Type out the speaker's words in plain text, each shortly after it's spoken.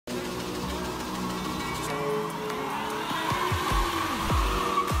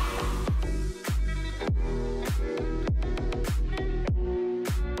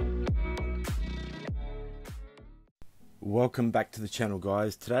Welcome back to the channel,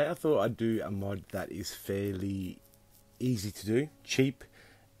 guys. Today I thought I'd do a mod that is fairly easy to do, cheap,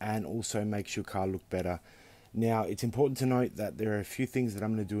 and also makes your car look better. Now, it's important to note that there are a few things that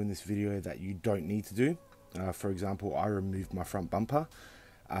I'm going to do in this video that you don't need to do. For example, I removed my front bumper,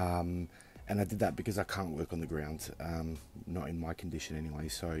 and I did that because I can't work on the ground, not in my condition anyway.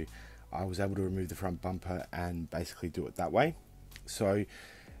 So I was able to remove the front bumper and basically do it that way. So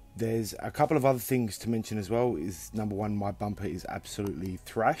there's a couple of other things to mention as well. Is number one, my bumper is absolutely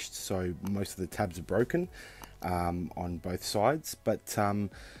thrashed, so most of the tabs are broken on both sides, but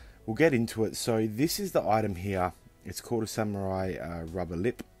we'll get into it. So this is the item here. It's called a Samurai rubber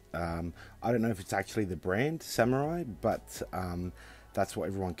lip. I don't know if it's actually the brand Samurai, but that's what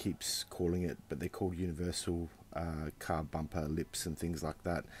everyone keeps calling it, but they're called universal car bumper lips and things like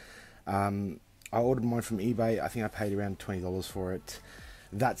that. I ordered mine from eBay. I think I paid around $20 for it.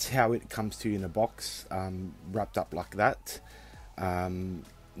 That's how it comes to you in a box, wrapped up like that.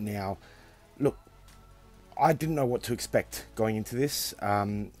 Now, look, I didn't know what to expect going into this.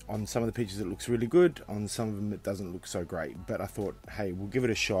 On some of the pictures it looks really good, on some of them it doesn't look so great, but I thought, hey, we'll give it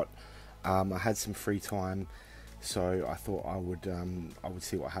a shot. I had some free time, so I thought I would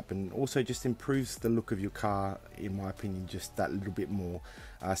see what happened. Also, just improves the look of your car, in my opinion, just that little bit more,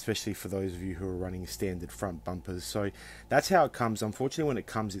 especially for those of you who are running standard front bumpers. So that's how it comes. Unfortunately, when it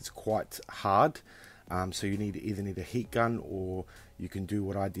comes, it's quite hard. So you either need a heat gun, or you can do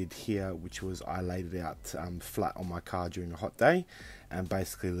what I did here, which was I laid it out flat on my car during a hot day and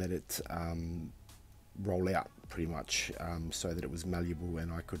basically let it roll out pretty much, so that it was malleable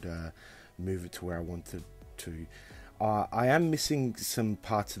and I could move it to where I wanted to. I am missing some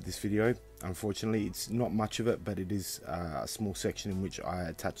parts of this video. Unfortunately, it's not much of it, but it is a small section in which I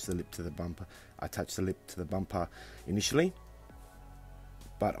attached the lip to the bumper. I attached the lip to the bumper initially,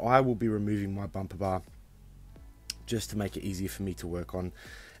 but I will be removing my bumper bar just to make it easier for me to work on.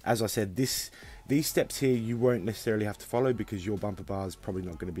 As I said, these steps here you won't necessarily have to follow because your bumper bar is probably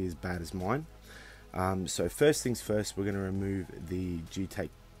not going to be as bad as mine. So first things first, we're going to remove the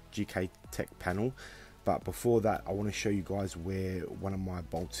GK Tech panel. But before that, I want to show you guys where one of my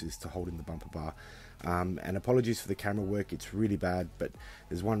bolts is to hold in the bumper bar. And apologies for the camera work, it's really bad, but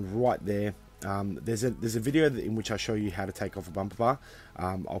there's one right there. There's a video in which I show you how to take off a bumper bar.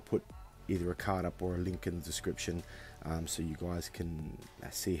 I'll put either a card up or a link in the description, so you guys can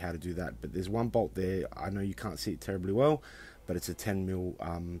see how to do that. But there's one bolt there. I know you can't see it terribly well, but it's a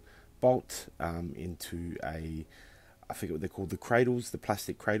 10mm bolt into a, I forget what they're called, the cradles, the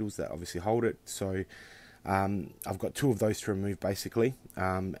plastic cradles that obviously hold it. So I've got two of those to remove basically,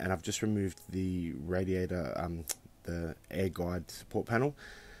 and I've just removed the radiator, the air guide support panel,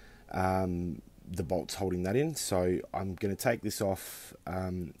 the bolts holding that in. So I'm going to take this off,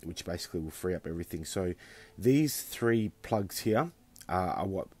 which basically will free up everything. So these three plugs here are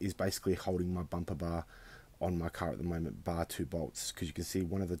what is basically holding my bumper bar on my car at the moment, bar two bolts, because you can see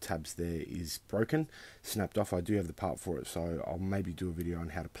one of the tabs there is broken, snapped off. I do have the part for it, so I'll maybe do a video on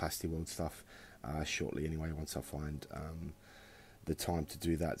how to plastic weld stuff shortly anyway, once I find the time to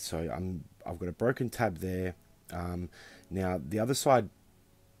do that. So I've got a broken tab there. Now the other side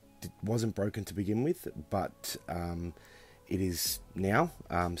wasn't broken to begin with, but it is now,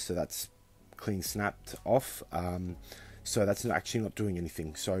 so that's clean snapped off. So that's actually not doing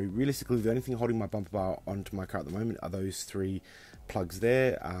anything. So realistically, the only thing holding my bumper bar onto my car at the moment are those three plugs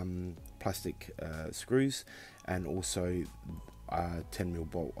there, plastic screws, and also a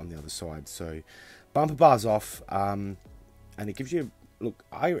 10mm bolt on the other side. So bumper bar's off, and it gives you, look,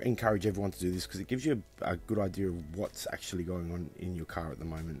 I encourage everyone to do this because it gives you a good idea of what's actually going on in your car at the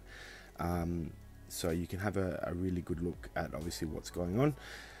moment. So you can have a really good look at obviously what's going on.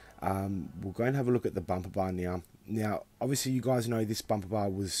 We'll go and have a look at the bumper bar now. Now, obviously, you guys know this bumper bar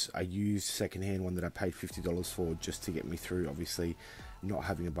was a used second-hand one that I paid $50 for just to get me through, obviously, not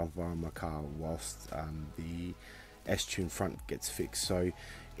having a bumper bar on my car whilst the S-Tune front gets fixed. So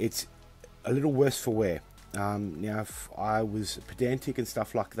it's a little worse for wear. Now, if I was pedantic and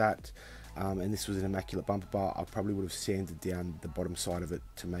stuff like that, and this was an immaculate bumper bar, I probably would have sanded down the bottom side of it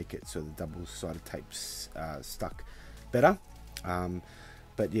to make it so the double-sided tape's stuck better.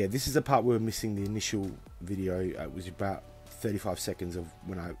 But yeah, this is the part where we're missing the initial video. It was about 35 seconds of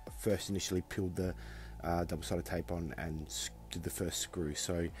when I first initially peeled the double-sided tape on and did the first screw.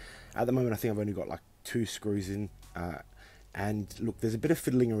 So at the moment I think I've only got like 2 screws in, and look, there's a bit of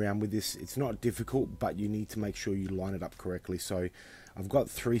fiddling around with this. It's not difficult, but you need to make sure you line it up correctly. So I've got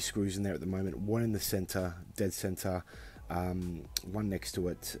 3 screws in there at the moment, one in the center, dead center, one next to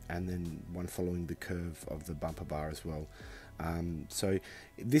it, and then one following the curve of the bumper bar as well. So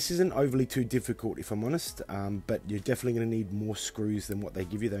this isn't overly too difficult, if I'm honest, but you're definitely going to need more screws than what they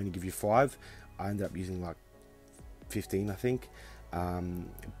give you. They only give you 5. I ended up using like 15, I think.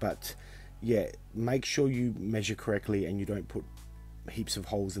 But yeah, make sure you measure correctly and you don't put heaps of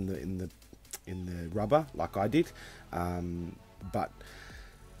holes in the rubber like I did. But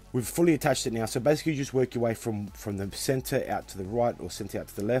we've fully attached it now, so basically you just work your way from the center out to the right or center out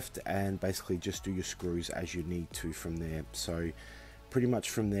to the left, and basically just do your screws as you need to from there. So pretty much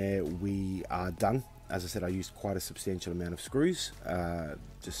from there we are done. As I said, I used quite a substantial amount of screws,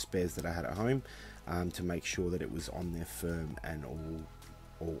 just spares that I had at home, to make sure that it was on there firm and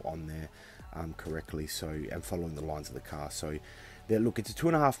all on there correctly, so, and following the lines of the car. So there, look, it's a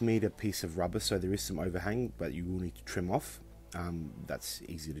 2.5 meter piece of rubber, so there is some overhang, but you will need to trim off. That's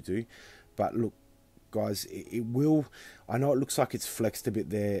easy to do, but look guys, it will, I know it looks like it's flexed a bit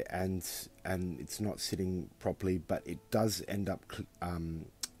there and it's not sitting properly, but it does end up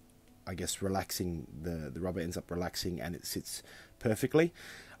I guess relaxing, the rubber ends up relaxing and it sits perfectly.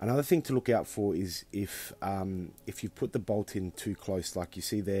 Another thing to look out for is if you put the bolt in too close, like you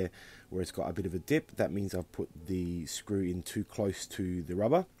see there where it's got a bit of a dip, that means I've put the screw in too close to the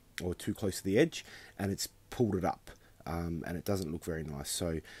rubber or too close to the edge and it's pulled it up. And it doesn't look very nice.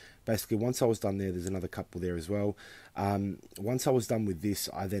 So basically once I was done there's another couple there as well. Once I was done with this,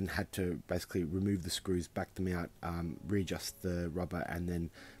 I then had to basically remove the screws, back them out, readjust the rubber, and then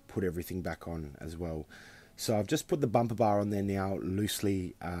put everything back on as well. So I've just put the bumper bar on there now,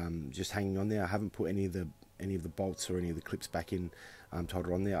 loosely, just hanging on there. I haven't put any of the bolts or any of the clips back in to hold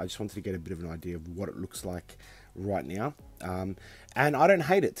it on there. I just wanted to get a bit of an idea of what it looks like right now, and I don't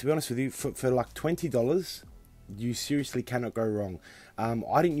hate it, to be honest with you. For like $20, you seriously cannot go wrong.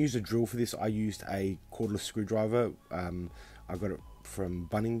 I didn't use a drill for this. I used a cordless screwdriver. I got it from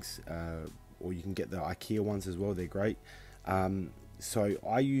Bunnings, or you can get the IKEA ones as well. They're great. So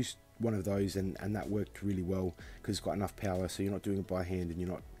I used one of those, and that worked really well because it's got enough power, so you're not doing it by hand and you're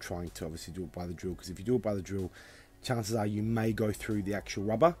not trying to obviously do it by the drill, because if you do it by the drill, chances are you may go through the actual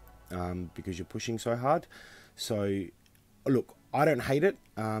rubber because you're pushing so hard. So look, I don't hate it.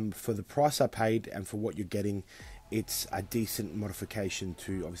 For the price I paid and for what you're getting, it's a decent modification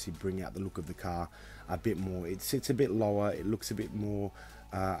to obviously bring out the look of the car a bit more. It sits a bit lower, it looks a bit more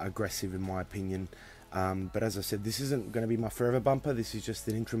aggressive in my opinion. But as I said, this isn't going to be my forever bumper. This is just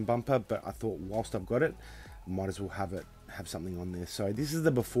an interim bumper, but I thought whilst I've got it, might as well have something on there. So this is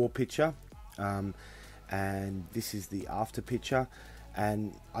the before picture, and this is the after picture.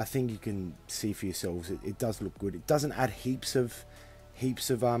 And I think you can see for yourselves, it does look good. It doesn't add heaps of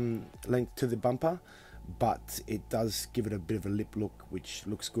length to the bumper, but it does give it a bit of a lip look, which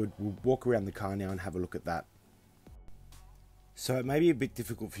looks good. We'll walk around the car now and have a look at that. So it may be a bit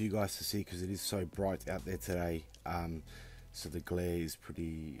difficult for you guys to see because it is so bright out there today, so the glare is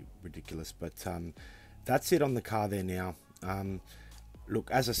pretty ridiculous, but that's it on the car there now. Look,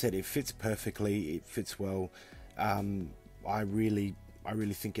 as I said, it fits perfectly, it fits well. I really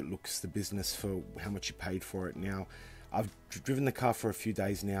think it looks the business for how much you paid for it. Now, I've driven the car for a few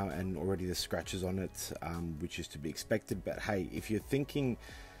days now and already there's scratches on it, which is to be expected. But hey, if you're thinking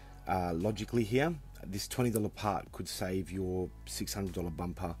logically here, this $20 part could save your $600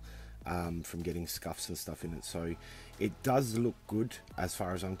 bumper from getting scuffs and stuff in it. So it does look good as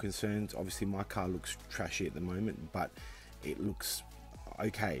far as I'm concerned. Obviously my car looks trashy at the moment, but it looks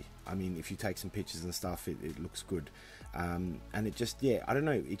okay. I mean, if you take some pictures and stuff, it looks good. And it just, yeah, I don't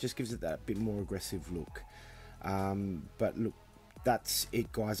know, it just gives it that bit more aggressive look. But look, that's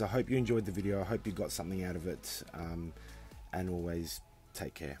it guys. I hope you enjoyed the video. I hope you got something out of it, and always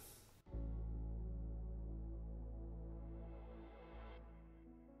take care.